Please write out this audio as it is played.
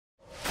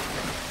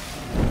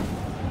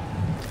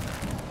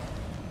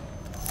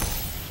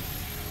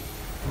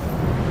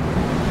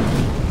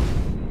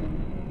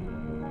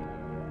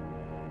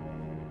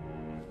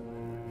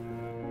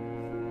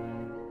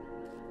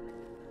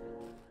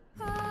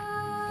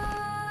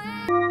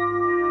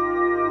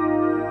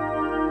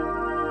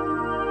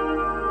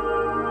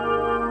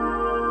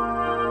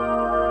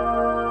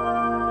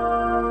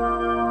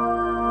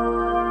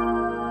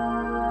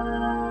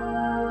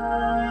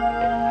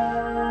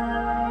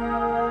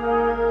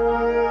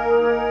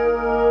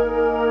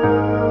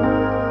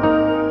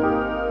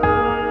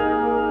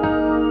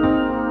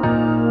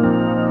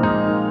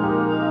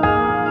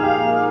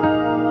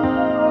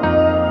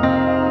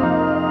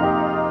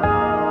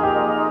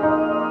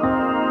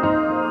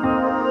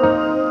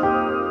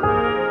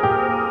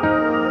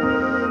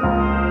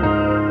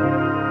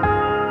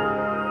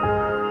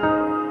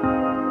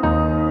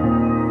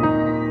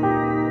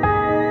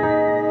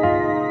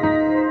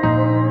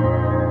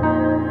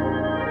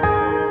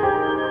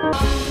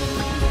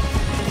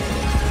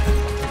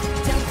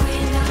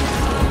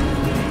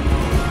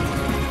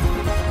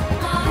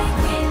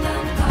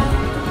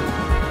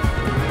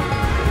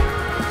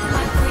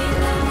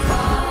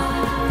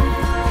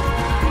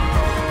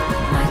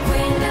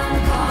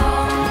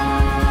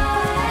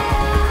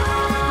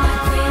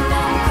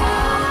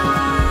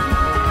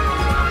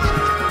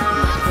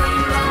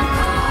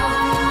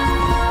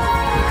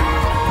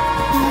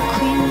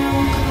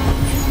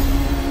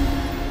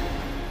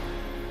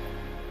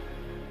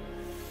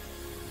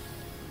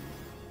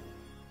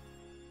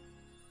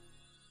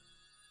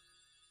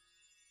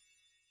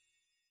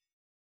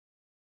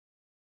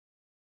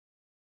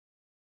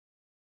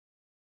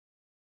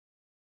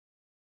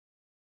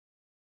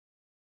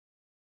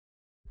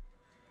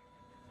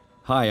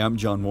Hi, I'm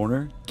John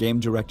Warner, Game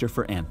Director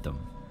for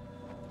Anthem.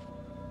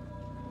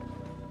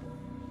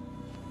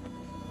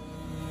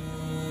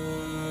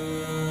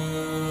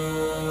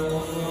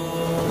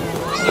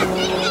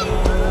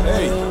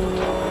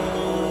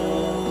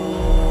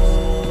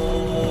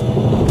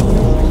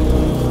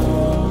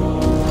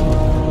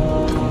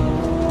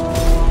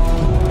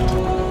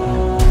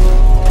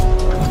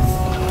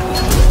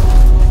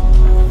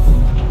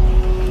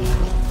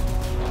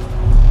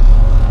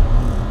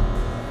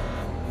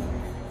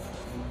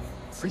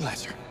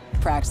 Freelancer.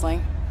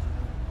 Praxling,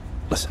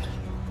 Listen,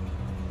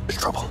 there's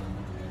trouble.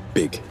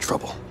 Big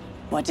trouble.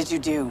 what did you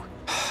do?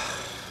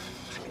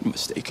 I made a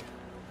mistake.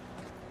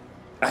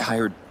 I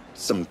hired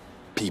some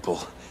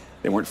people.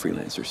 They weren't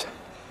freelancers.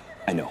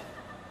 I know.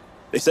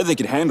 They said they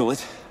could handle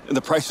it, and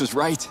the price was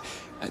right.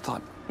 I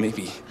thought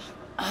maybe...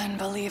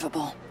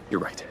 Unbelievable.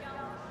 You're right.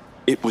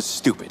 It was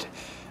stupid.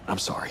 I'm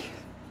sorry.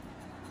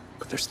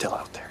 But they're still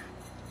out there.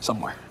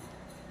 Somewhere.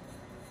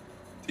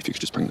 If you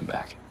could just bring them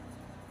back.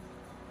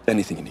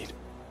 Anything you need.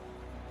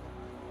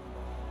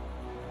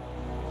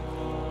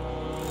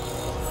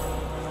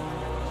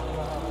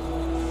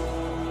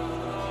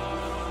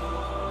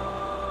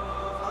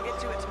 I'll get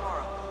to it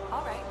tomorrow.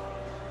 All right.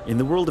 In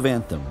the world of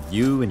Anthem,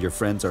 you and your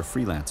friends are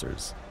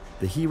freelancers,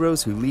 the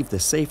heroes who leave the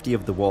safety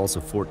of the walls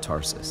of Fort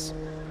Tarsis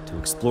to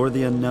explore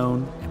the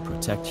unknown and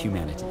protect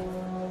humanity.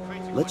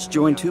 Let's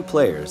join two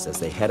players as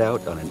they head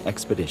out on an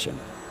expedition.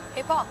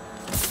 Hey, Paul.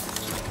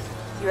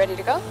 You ready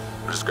to go?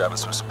 We're just grabbing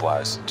some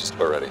supplies. Just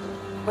about ready.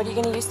 What are you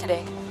gonna use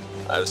today?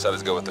 I decided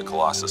to go with the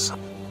Colossus.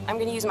 I'm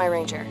gonna use my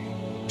Ranger.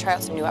 Try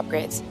out some new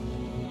upgrades.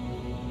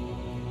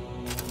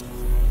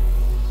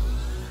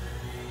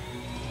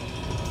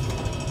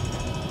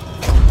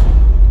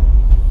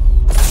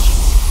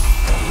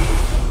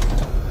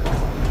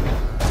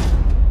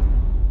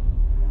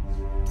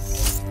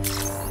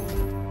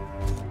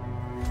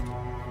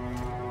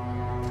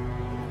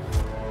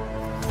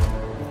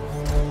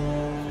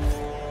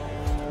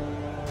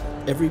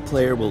 Every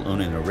player will own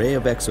an array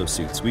of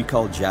exosuits we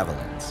call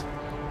Javelins.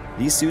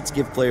 These suits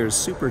give players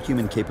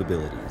superhuman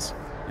capabilities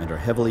and are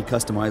heavily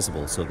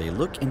customizable so they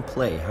look and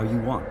play how you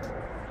want.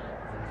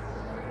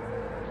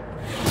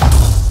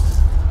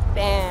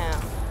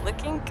 Bam!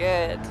 Looking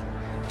good.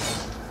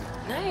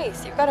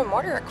 Nice, you've got a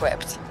mortar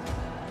equipped.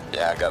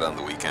 Yeah, I got it on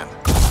the weekend.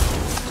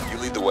 You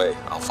lead the way,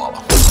 I'll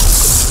follow.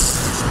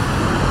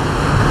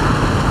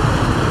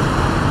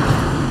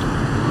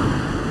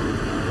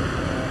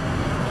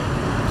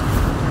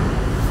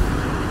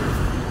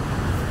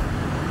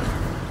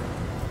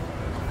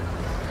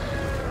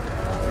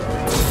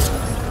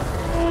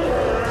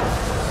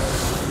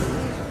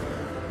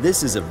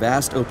 This is a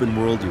vast open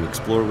world you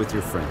explore with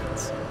your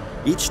friends.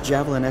 Each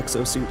Javelin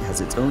exosuit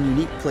has its own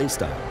unique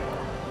playstyle.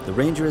 The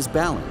Ranger is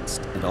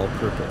balanced and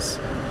all-purpose,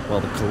 while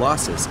the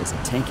Colossus is a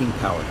tanking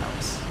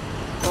powerhouse.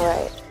 All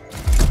right,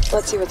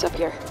 let's see what's up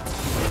here.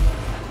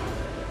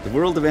 The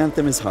world of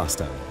Anthem is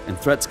hostile, and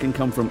threats can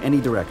come from any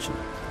direction.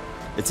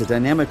 It's a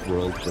dynamic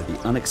world where the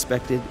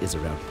unexpected is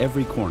around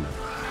every corner.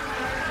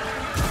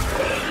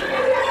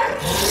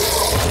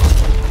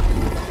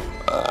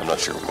 I'm not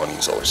sure we want to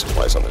use all our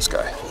supplies on this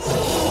guy.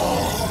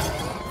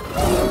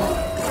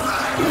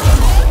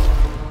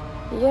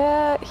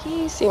 Yeah,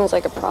 he seems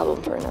like a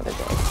problem for another day.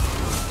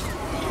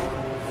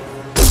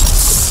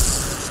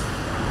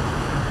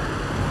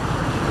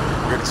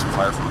 We're getting some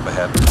fire from up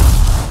ahead.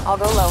 I'll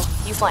go low,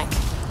 you flank.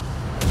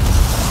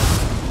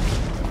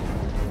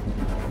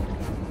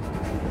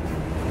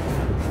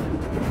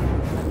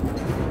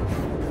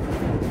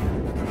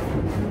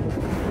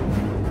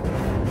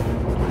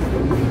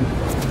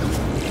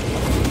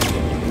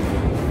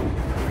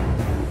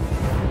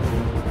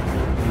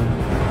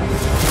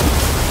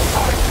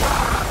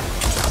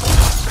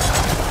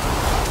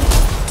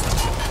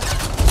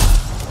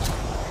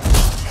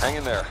 Hang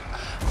in there.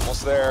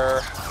 Almost there.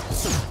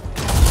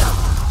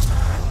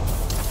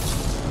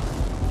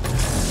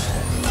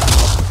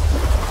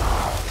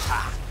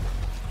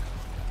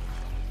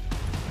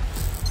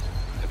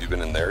 Have you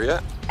been in there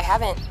yet? I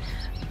haven't.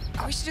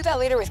 Oh, we should do that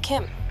later with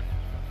Kim.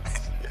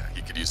 Yeah,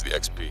 you could use the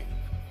XP.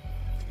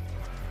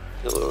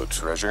 Hello,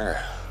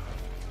 treasure.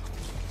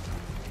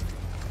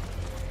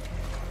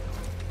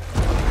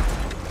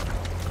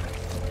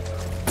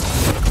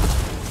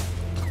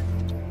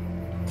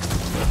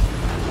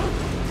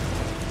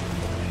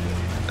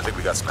 I think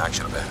we got some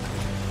action up ahead.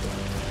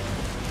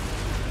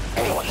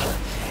 Anyone,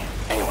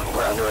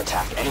 we're under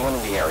attack. Anyone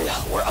in the area,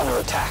 we're under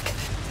attack.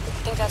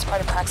 I think that's part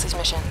of Praxley's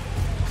mission.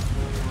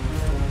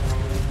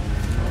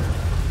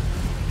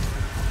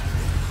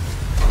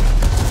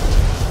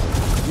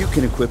 You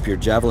can equip your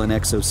Javelin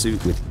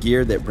exosuit with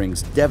gear that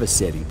brings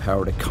devastating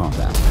power to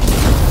combat.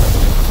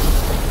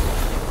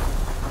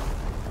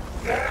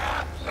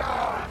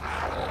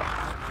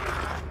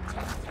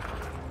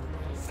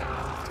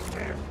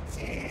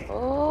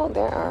 Oh,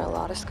 there are a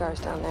lot of scars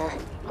down there.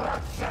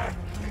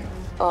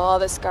 Oh,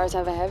 the scars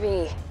have a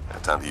heavy.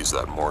 Time to use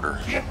that mortar.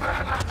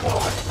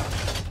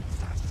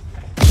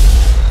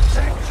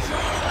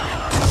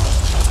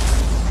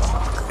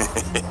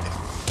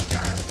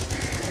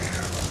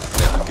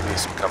 me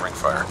some covering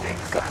fire.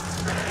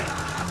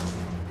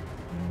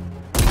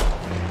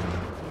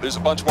 There's a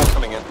bunch more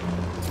coming in.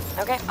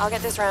 Okay, I'll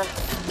get this round.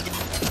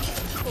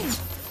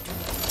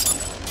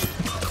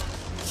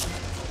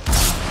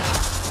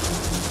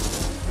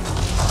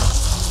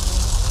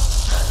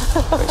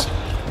 Thanks.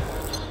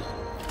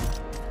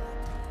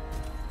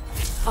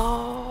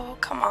 Oh,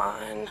 come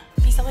on.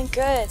 Be something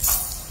good.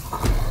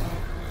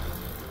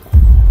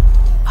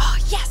 Oh,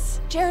 yes!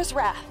 Jar's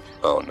Wrath.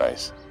 Oh,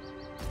 nice.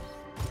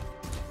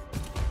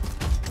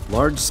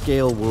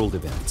 Large-scale world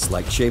events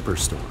like Shaper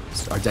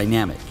Storms are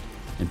dynamic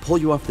and pull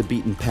you off the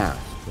beaten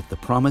path with the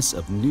promise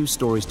of new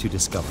stories to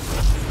discover.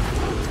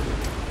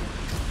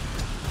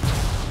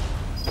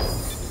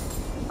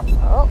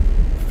 Oh,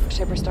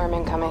 Shaper Storm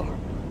incoming.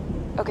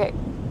 Okay,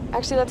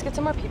 actually, let's get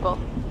some more people.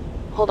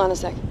 Hold on a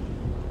sec.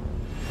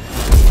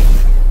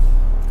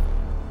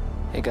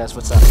 Hey guys,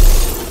 what's up?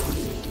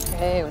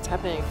 Hey, what's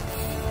happening?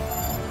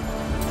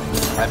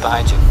 Right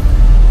behind you.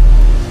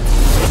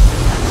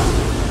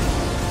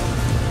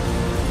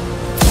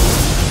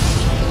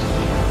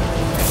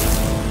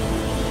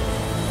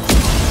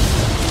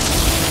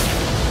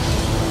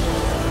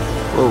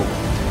 Whoa.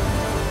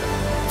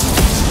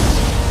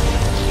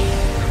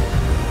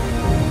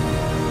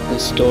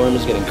 This storm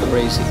is getting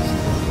crazy.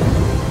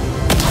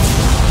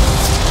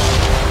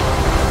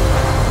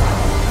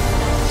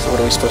 So what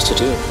are we supposed to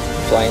do?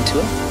 Fly into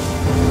it?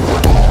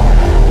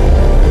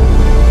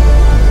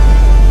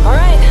 All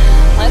right,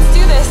 let's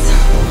do this.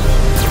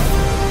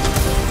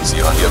 See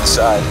you on the other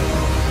side.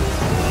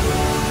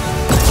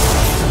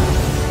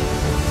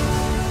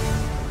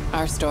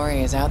 Our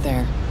story is out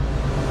there.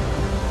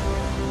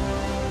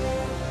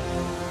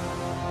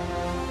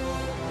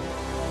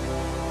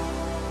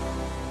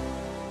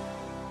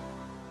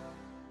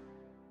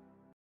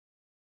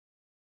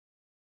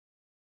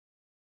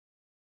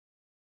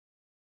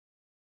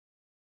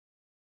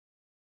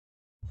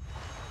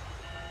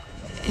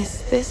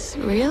 Is this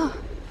real?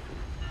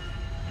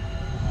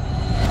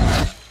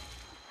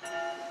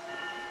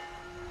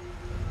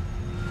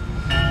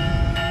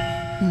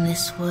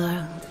 This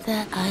world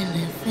that I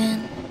live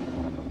in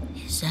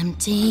is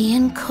empty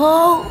and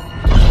cold.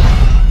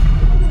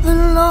 The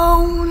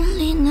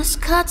loneliness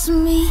cuts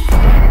me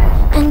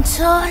and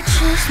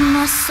tortures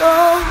my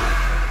soul.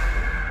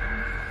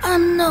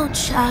 I'm no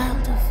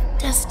child of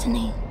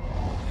destiny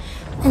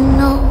and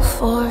no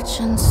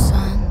fortune's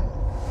son.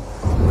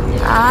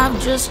 I've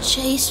just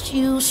chased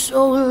you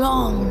so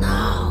long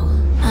now,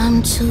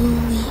 I'm too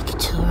weak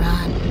to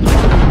run.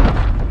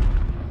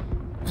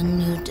 A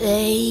new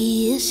day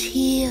is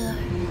here,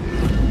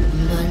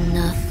 but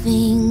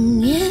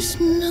nothing is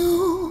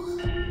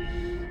new.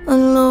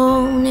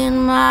 Alone in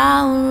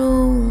my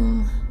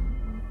room,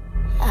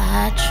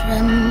 I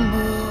tremble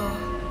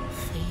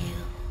for you.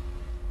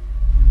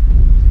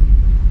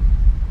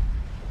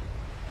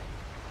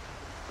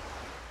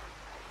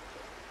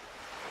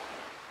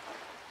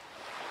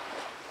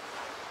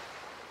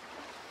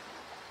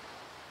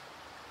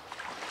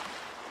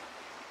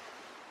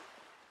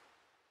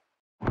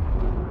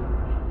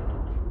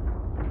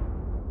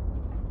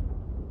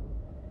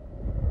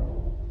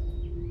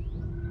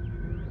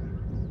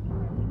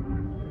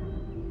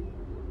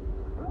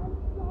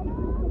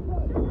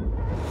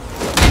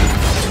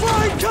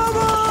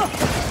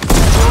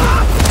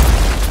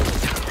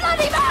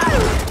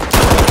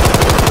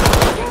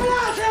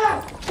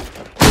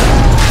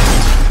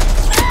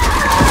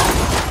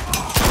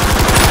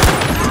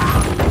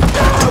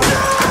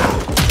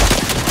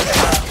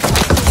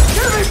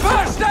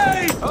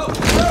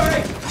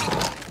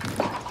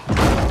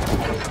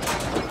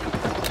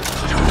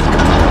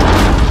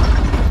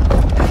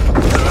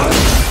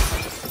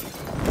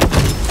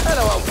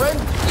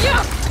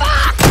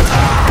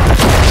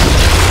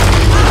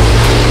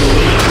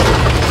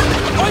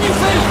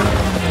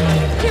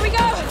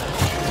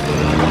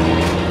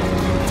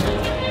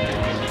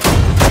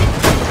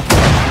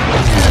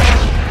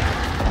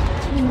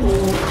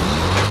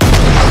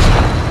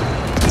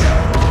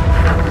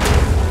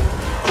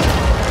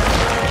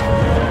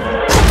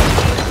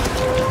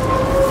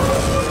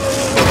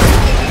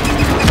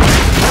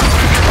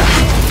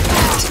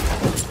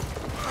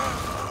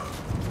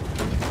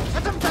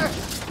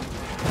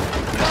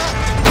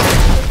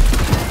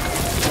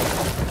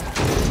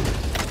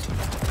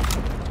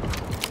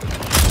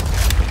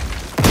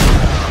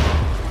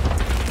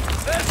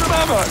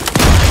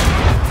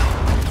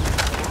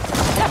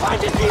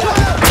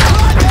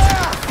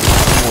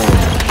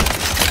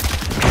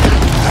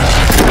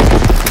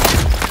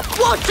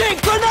 Launching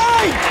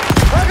grenade!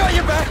 I got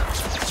your back!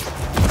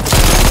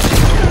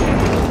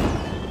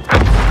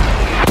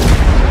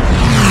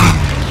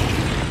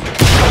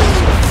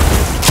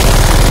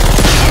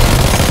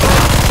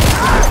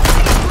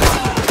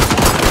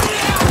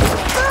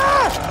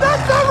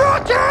 That's the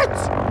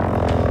rockets!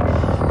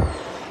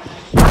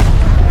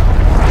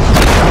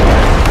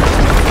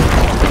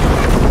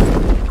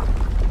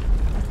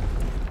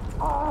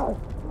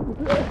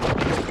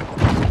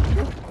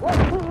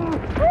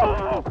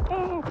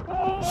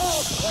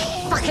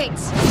 Fuck it!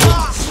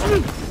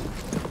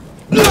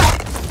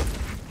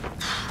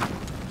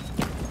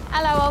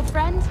 Hello, old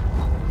friend.